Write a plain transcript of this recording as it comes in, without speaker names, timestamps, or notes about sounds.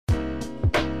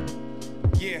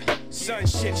Yeah, son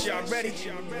shit, y'all ready?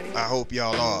 I hope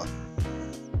y'all are.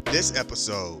 This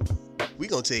episode, we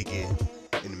gonna take it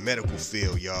in the medical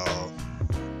field, y'all.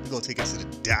 We gonna take it to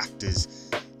the doctors,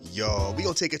 y'all. We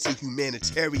gonna take it to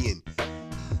humanitarian.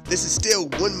 This is still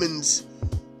Women's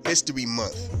History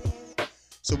Month.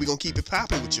 So we gonna keep it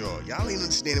popping with y'all. Y'all ain't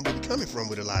understanding where we coming from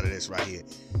with a lot of this right here.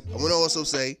 I wanna also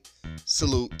say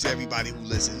salute to everybody who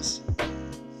listens.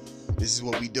 This is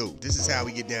what we do. This is how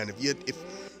we get down. If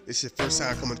it's your first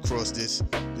time coming across this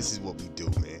is what we do,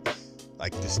 man.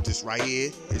 Like this right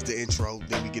here is the intro.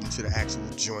 Then we get into the actual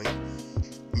joint.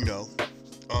 You know,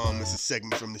 it's a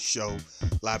segment from the show,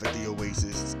 Live at the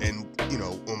Oasis. And, you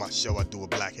know, on my show, I do a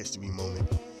Black History moment.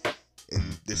 And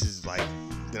this is like,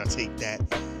 then I take that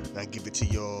and I give it to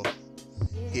y'all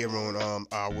here on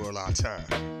Our World, Our Time.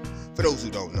 For those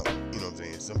who don't know, you know what I'm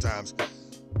saying? Sometimes,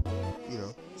 you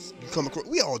know, you come across,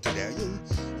 we all do that.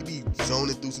 You be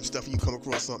zoning through some stuff and you come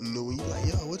across something new and you be like,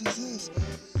 yo, what is this?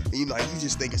 And you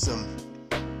just think of some,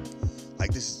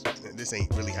 like, this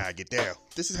ain't really how I get down.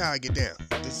 This is how I get down.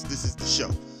 This is the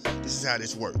show. This is how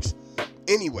this works.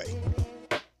 Anyway,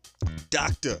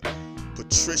 Dr.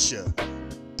 Patricia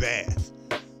Bath.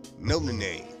 Know the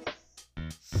name.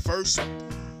 First,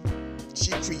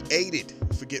 she created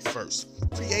first,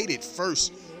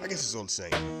 I guess it's all the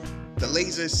same, the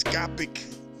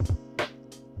laseroscopic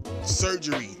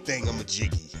surgery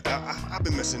thingamajiggy. I've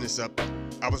been messing this up.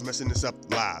 I was messing this up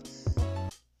live.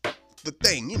 The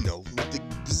thing, you know, with the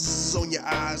bzzz on your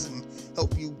eyes and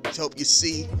help you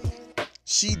see.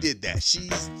 She did that. She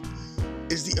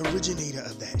is the originator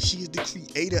of that. She is the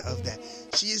creator of that.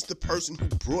 She is the person who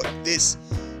brought this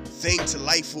thing to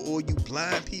life for all you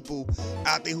blind people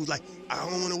out there who's like, I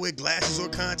don't want to wear glasses or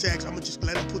contacts. I'm gonna just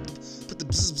let them put the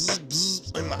bzz bzz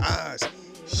bzz in my eyes.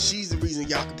 She's the reason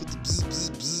y'all can put the bzz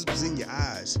bzz bzz bzz in your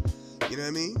eyes. You know what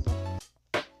I mean?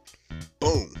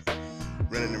 Boom.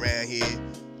 Running around here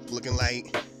looking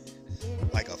like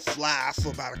a fly for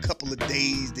about a couple of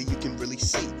days that you can really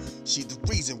see. She's the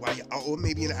reason why or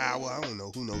maybe an hour. I don't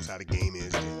know. Who knows how the game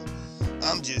is there.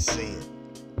 I'm just saying.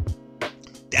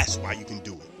 That's why you can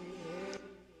do it.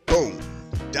 Boom.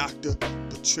 Dr.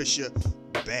 Patricia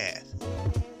Bath.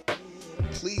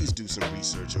 Please do some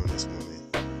research on this woman.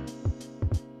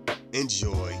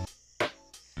 Enjoy.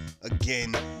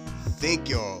 Again, thank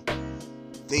y'all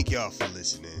for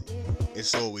listening.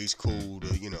 It's always cool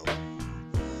to, you know,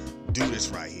 do this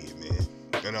right here, man.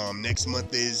 And next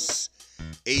month is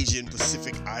Asian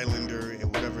Pacific Islander and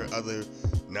whatever other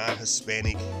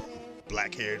non-Hispanic,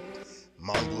 black-haired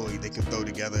Mongoloid they can throw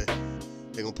together.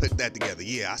 They're gonna put that together.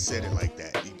 Yeah, I said it like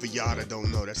that. For y'all that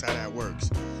don't know, that's how that works.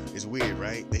 It's weird,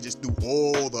 right? They just do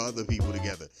all the other people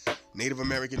together. Native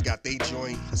Americans got their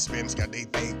joint, Hispanics got their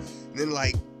thing, and then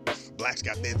like blacks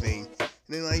got their thing. And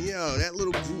then like, yo, that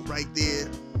little group right there,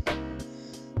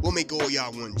 we'll make all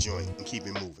y'all one joint and keep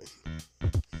it moving.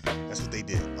 That's what they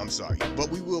did. I'm sorry. But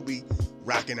we will be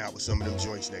rocking out with some of them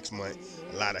joints next month.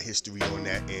 A lot of history on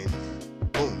that end.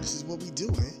 Boom, this is what we do,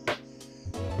 man.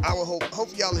 I will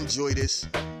hope y'all enjoy this.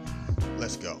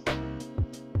 Let's go.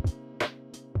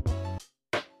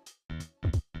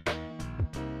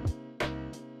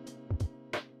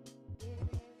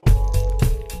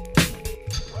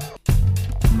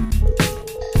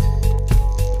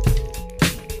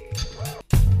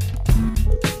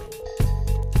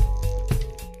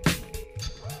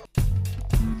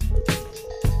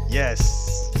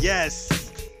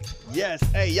 Yes.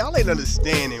 Hey, y'all ain't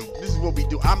understanding. This is what we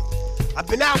do. I've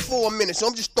been out for a minute, so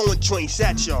I'm just throwing joints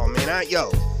at y'all, man. I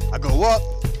go up,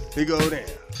 they go down.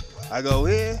 I go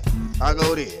here, I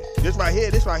go there. This right here,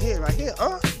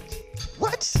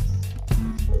 What?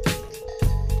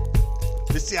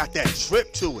 This got that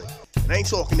drip to it. And I ain't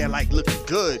talking that like looking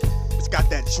good. It's got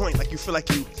that joint like you feel like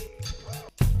you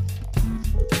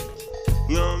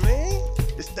know what I mean?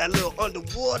 It's that little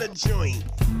underwater joint.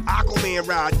 Aquaman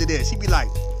ride to this. He be like,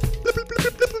 blip, blip,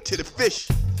 blip, blip, blip, to the fish.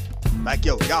 Like,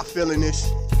 yo, y'all feeling this?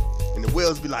 And the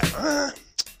whales be like,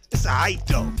 it's alright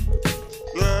though.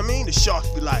 You know what I mean? The sharks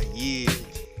be like, yeah.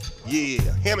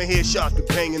 Hammerhead sharks be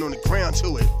banging on the ground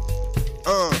to it.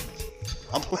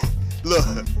 I'm playing. Look,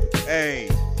 hey,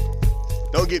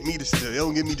 don't get me to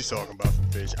talking about some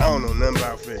fish. I don't know nothing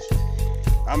about fish.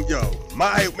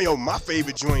 My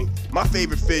favorite joint, my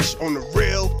favorite fish on the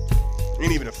real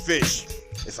ain't even a fish.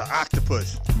 It's an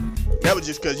octopus. That was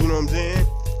just cause, you know what I'm saying?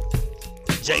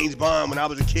 James Bond, when I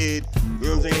was a kid, you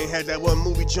know what I'm saying, had that one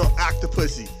movie jump,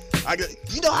 Octopussy.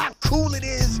 You know how cool it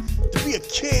is to be a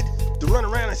kid, to run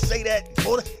around and say that,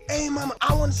 hey mama,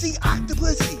 I wanna see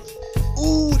Octopussy.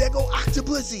 Ooh, there go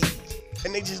Octopussy.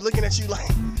 And they just looking at you like,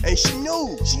 and she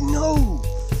knew.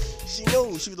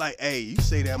 she was like, hey, you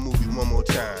say that movie one more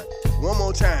time. One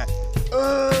more time.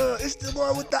 It's the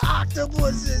one with the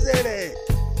octopuses in it.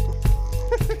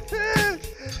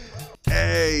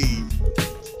 Hey,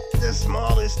 the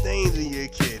smallest things in your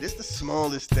kid. It's the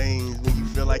smallest things when you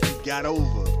feel like you got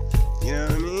over. You know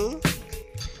what I mean?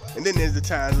 And then there's the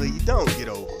times where you don't get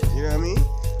over. You know what I mean?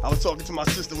 I was talking to my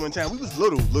sister one time. We was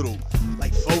little,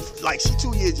 like 4, like she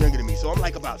 2 years younger than me. So I'm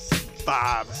like about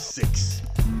 5 or 6.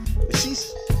 And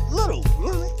she's little, you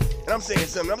know what I mean? And I'm saying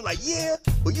something. I'm like, yeah,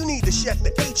 well, you need to shut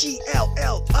the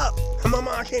H-E-L-L up. And my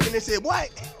mom came in and said, what?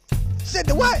 Said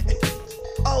the what?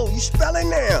 Oh, you spelling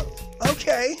now?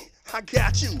 Okay, I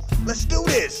got you. Let's do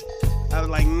this. I was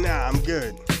like, nah, I'm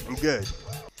good.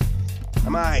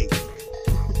 I'm all right.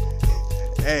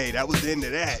 Hey, that was the end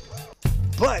of that.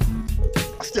 But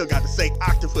I still got to say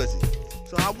octopussy.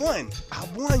 So I won,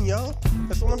 y'all.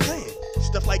 That's what I'm saying.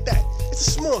 Stuff like that. It's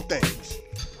the small things.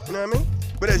 You know what I mean?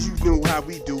 But as you know how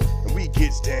we do, and we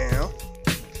gets down.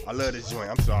 I love this joint.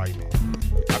 I'm sorry, man.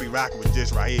 I be rocking with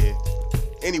this right here.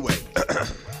 Anyway,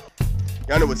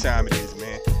 y'all know what time it is,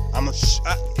 man.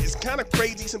 It's kind of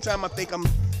crazy. Sometimes I think I'm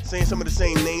saying some of the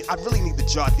same names. I really need to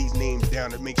jot these names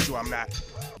down to make sure I'm not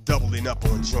doubling up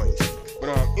on joints. But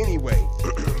anyway,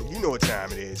 you know what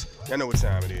time it is. Y'all know what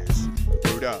time it is.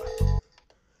 Word up.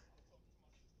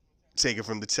 Take it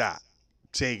from the top.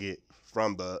 Take it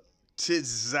from the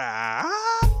top.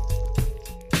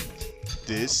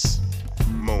 This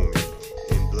moment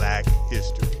in Black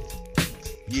history.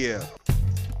 Yeah.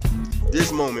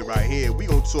 This moment right here, we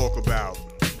gonna talk about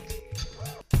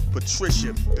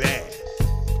Patricia Bath.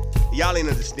 Y'all ain't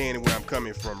understanding where I'm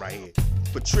coming from right here.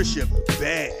 Patricia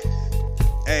Bath.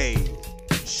 Hey,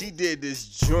 she did this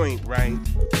joint, right,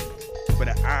 for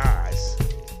the eyes.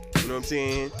 You know what I'm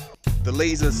saying? The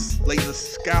laser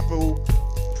scopo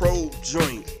probe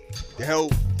joint to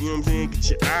help, you know what I'm saying, get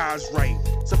your eyes right.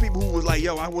 Some people who was like,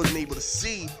 yo, I wasn't able to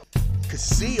see, could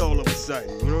see all of a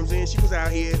sudden. You know what I'm saying? She was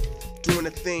out here doing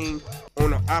a thing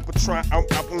on the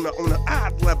on the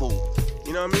eye level.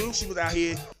 You know what I mean? She was out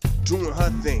here doing her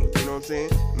thing. You know what I'm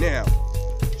saying? Now,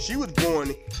 she was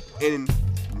born in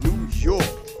New York,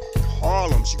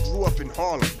 Harlem. She grew up in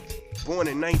Harlem. Born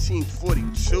in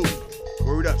 1942.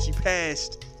 Word up. She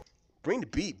passed. Bring the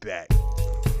beat back.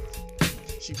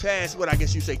 She passed, what I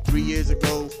guess you say 3 years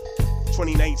ago,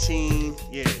 2019.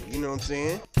 Yeah, you know what I'm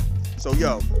saying? So,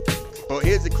 yo, but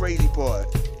here's the crazy part.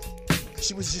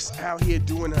 She was just out here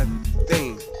doing her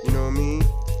thing, you know what I mean?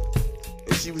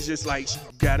 And she was just like, she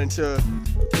got into,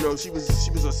 you know, she was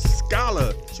a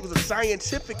scholar. She was a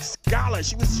scientific scholar.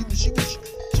 She was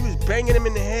banging him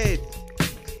in the head.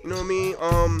 You know what I mean?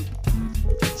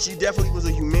 She definitely was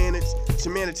a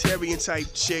humanitarian type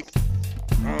chick.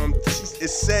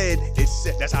 It's said,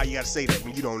 that's how you gotta say that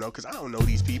when you don't know, because I don't know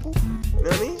these people. You know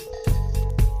what I mean?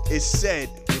 It's said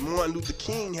when Martin Luther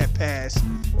King had passed,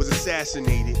 was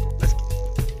assassinated,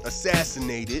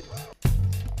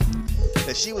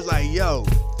 that she was like, yo,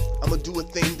 I'm gonna do a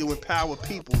thing to empower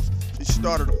people. She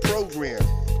started a program,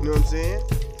 you know what I'm saying?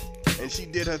 And she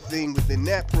did her thing within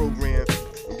that program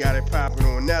and got it popping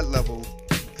on that level.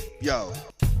 Yo,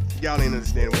 y'all ain't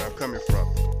understanding where I'm coming from.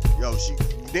 Yo,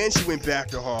 then she went back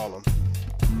to Harlem.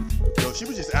 Yo, she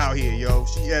was just out here, yo.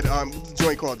 She had a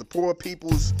joint called the Poor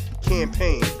People's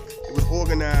Campaign. It was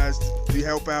organized to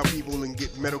help out people and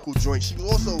get medical joints. She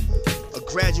was also a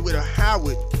graduate of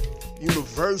Howard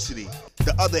University,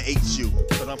 the other HU,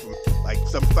 because I'm from like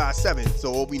 757,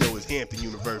 so all we know is Hampton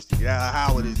University.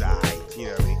 Howard is alright, you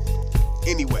know what I mean?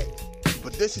 Anyway,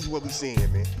 but this is what we seeing,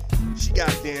 man. She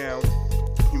got down,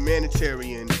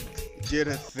 humanitarian, did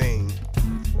her thing.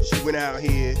 She went out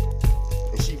here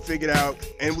and she figured out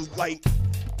and was like,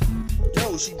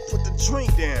 yo, she put the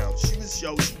drink down. She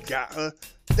got her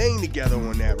thing together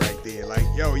on that right there. Like,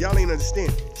 yo, y'all ain't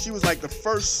understand. She was like the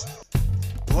first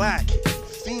black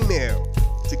female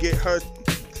to get her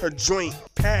joint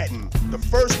patent. The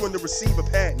first one to receive a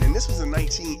patent. And this was in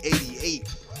 1988.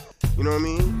 You know what I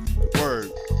mean?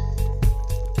 Word.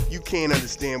 You can't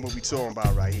understand what we talking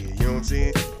about right here. You know what I'm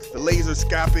saying? The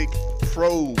laseroscopic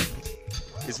probe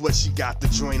is what she got the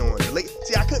joint on.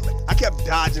 See, I kept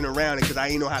dodging around it because I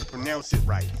didn't know how to pronounce it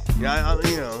right. You know,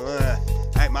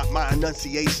 my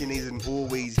enunciation isn't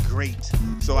always great,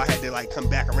 so I had to like come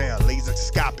back around.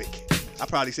 Laseroscopic. I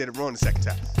probably said it wrong the second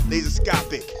time.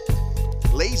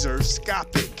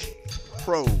 Laseroscopic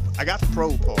probe. I got the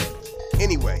probe part.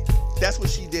 Anyway, that's what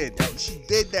she did. She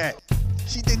did that.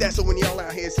 So when y'all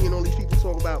out here seeing all these people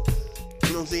talk about,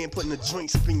 you know what I'm saying, putting the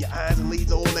joints up in your eyes and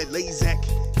laser, all that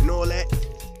LASIK and all that,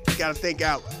 you gotta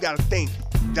think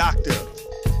Dr.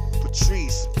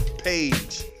 Patrice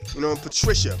Page You know,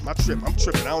 Patricia, I'm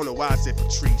tripping. I don't know why I said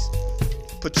Patrice.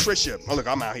 Patricia, oh look,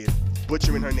 I'm out here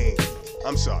butchering her name.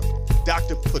 I'm sorry.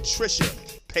 Dr. Patricia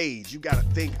Page, you gotta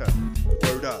thank her.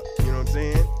 Word up, you know what I'm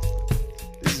saying?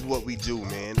 This is what we do,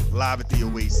 man. Live at the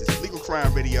Oasis. Legal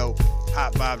Crime Radio,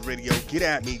 Hot Vibes Radio. Get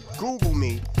at me, Google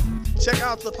me. Check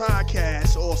out the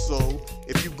podcast also.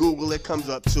 If you Google it, comes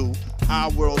up too.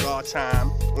 Our World, Our Time.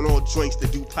 On all joints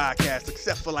that do podcasts,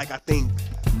 except for like, I think,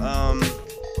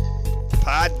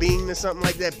 Podbean or something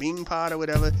like that, Bean Pod or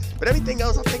whatever. But everything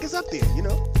else I think is up there, you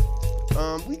know.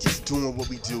 We just doing what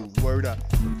we do. Word up.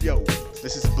 Yo,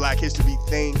 this is a Black History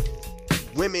thing.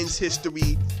 Women's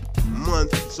History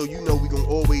Month. So you know we gonna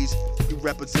always be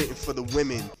representing for the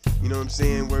women. You know what I'm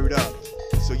saying? Word up.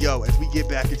 So yo, as we get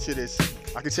back into this,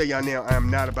 I can tell y'all now I am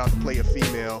not about to play a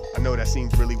female. I know that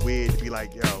seems really weird to be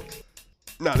like, yo.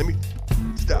 Nah, let me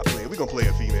stop playing. We gonna play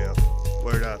a female.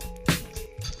 Word up.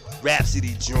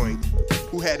 Rhapsody Joint,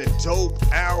 who had a dope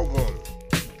album,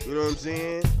 you know what I'm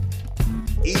saying?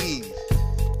 Eve,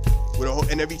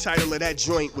 and every title of that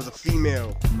joint was a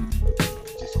female.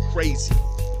 Just crazy.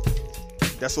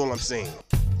 That's all I'm saying.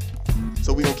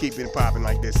 So we gonna keep it popping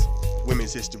like this.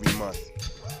 Women's History Month.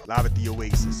 Live at the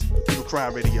Oasis. Legal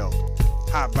Crime Radio.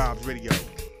 Hot Vibes Radio.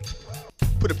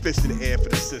 Put a fist in the air for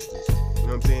the sisters. You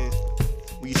know what I'm saying?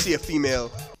 When you see a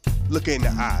female, look her in the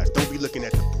eyes. Don't be looking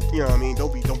at the, you know what I mean?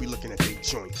 Don't be looking at their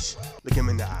joints. Look them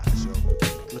in the eyes, yo.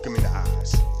 Look them in the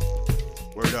eyes.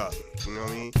 Word up. You know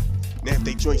what I mean? Now if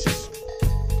they joints is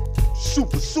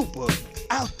super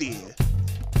out there,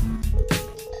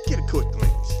 get a quick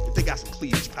glance. If they got some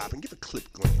cleavage popping, give a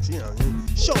clip glance. You know what I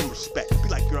mean? Show them respect. Be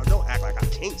like, girl, don't act like I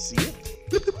can't see it.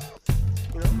 You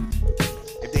know?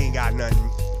 If they ain't got nothing,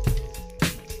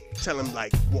 tell them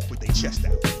like, walk with their chest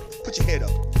out. Put your head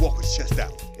up, walk with your chest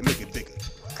out, and make it bigger.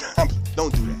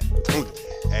 Don't do that.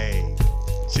 Hey,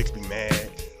 chicks be mad.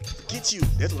 Forget you.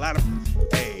 There's a lot of,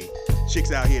 hey,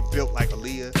 chicks out here built like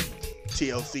Aaliyah,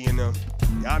 TLC and them.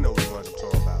 Y'all know the ones I'm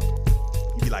talking about.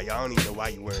 You be like, y'all don't even know why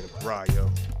you wearing a bra, yo.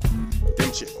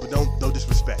 Them chicks, but don't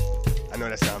disrespect. I know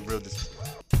that sounds real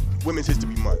Women's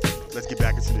History Month. Let's get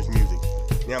back into this music.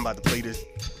 Now I'm about to play this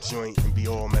joint and be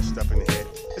all messed up in the head.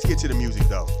 Let's get to the music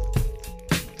though.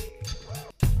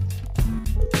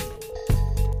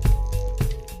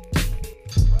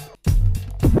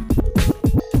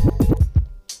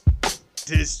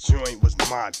 This joint was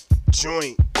my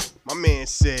joint. My man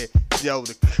said, yo,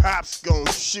 the cops gon'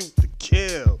 shoot to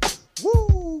kill.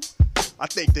 Woo! I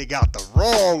think they got the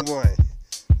wrong one.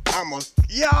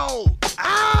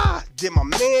 Did my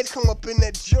man come up in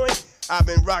that joint? I've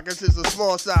been rocking since a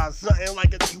small size, something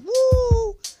like a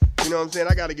woo! You know what I'm saying?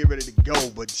 I gotta get ready to go,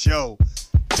 but yo,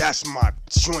 that's my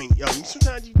joint, yo.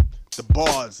 Sometimes the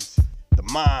bars, the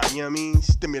mind, you know what I mean?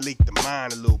 Stimulate the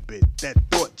mind a little bit. That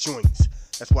thought joints.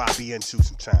 That's why I be into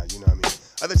sometimes, you know what I mean?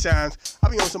 Other times, I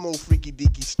be on some old freaky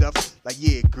deaky stuff. Like,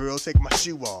 yeah, girl, take my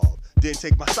shoe off. Then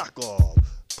take my sock off.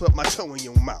 Put my toe in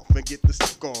your mouth and get the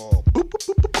sock off. Boop, boop,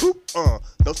 boop, boop, boop.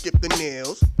 Don't skip the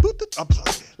nails. Boop,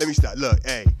 let me stop. Look,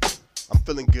 hey, I'm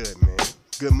feeling good, man.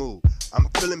 Good mood. I'm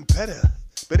feeling better.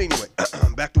 But anyway,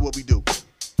 back to what we do.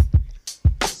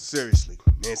 Seriously,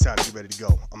 man, it's time to get ready to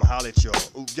go. I'ma holler at y'all.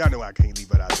 Ooh, y'all know I can't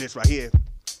leave it out. This right here.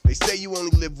 They say you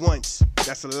only live once.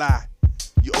 That's a lie.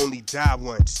 You only die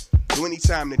once. So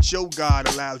anytime that your God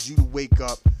allows you to wake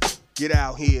up, get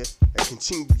out here and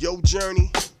continue your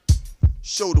journey,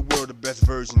 show the world the best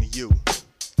version of you.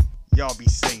 Y'all be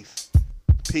safe.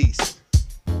 Peace.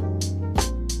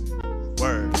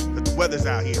 Word. But the weather's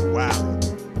out here wild.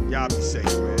 Y'all be safe,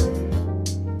 man.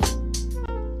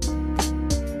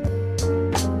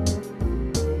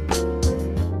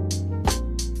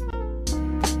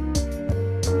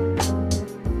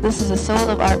 This is a Soul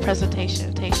of Art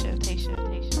presentation.